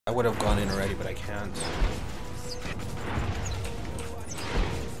I would have gone in already, but I can't.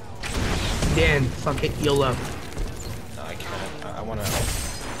 Dan, fuck it, YOLO. No, I can't. I wanna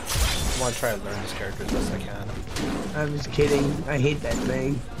try to learn this character as best I can. I'm just kidding. I hate that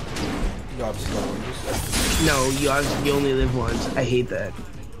thing. You obviously don't want to. No, you only live once. I hate that.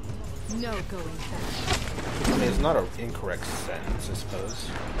 No going back. I mean, it's not an incorrect sentence, I suppose.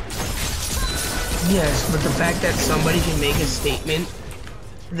 Yes, but the fact that somebody can make a statement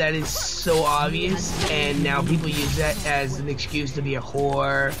that is so obvious, and now people use that as an excuse to be a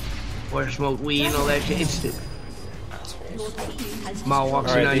whore or smoke weed and all that shit, it's stupid. Mom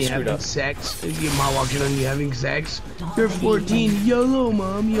walks in on you having sex. Your mom walks in on you having sex. You're 14. YOLO,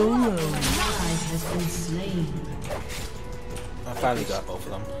 mom. YOLO. I finally got both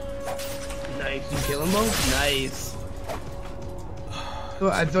of them. Nice. You kill them both? Nice.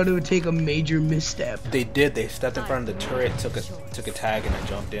 Well, I thought it would take a major misstep. They did. They stepped in front of the turret, took a tag, and I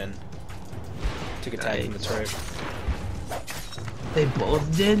jumped in. Took a tag from the turret. They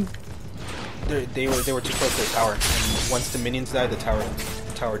both did? They were too close to the tower. And once the minions died, the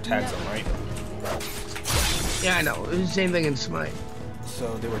tower tags them, right? Yeah, I know. It was the same thing in Smite.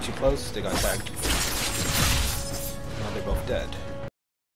 So they were too close. They got tagged. Now they're both dead.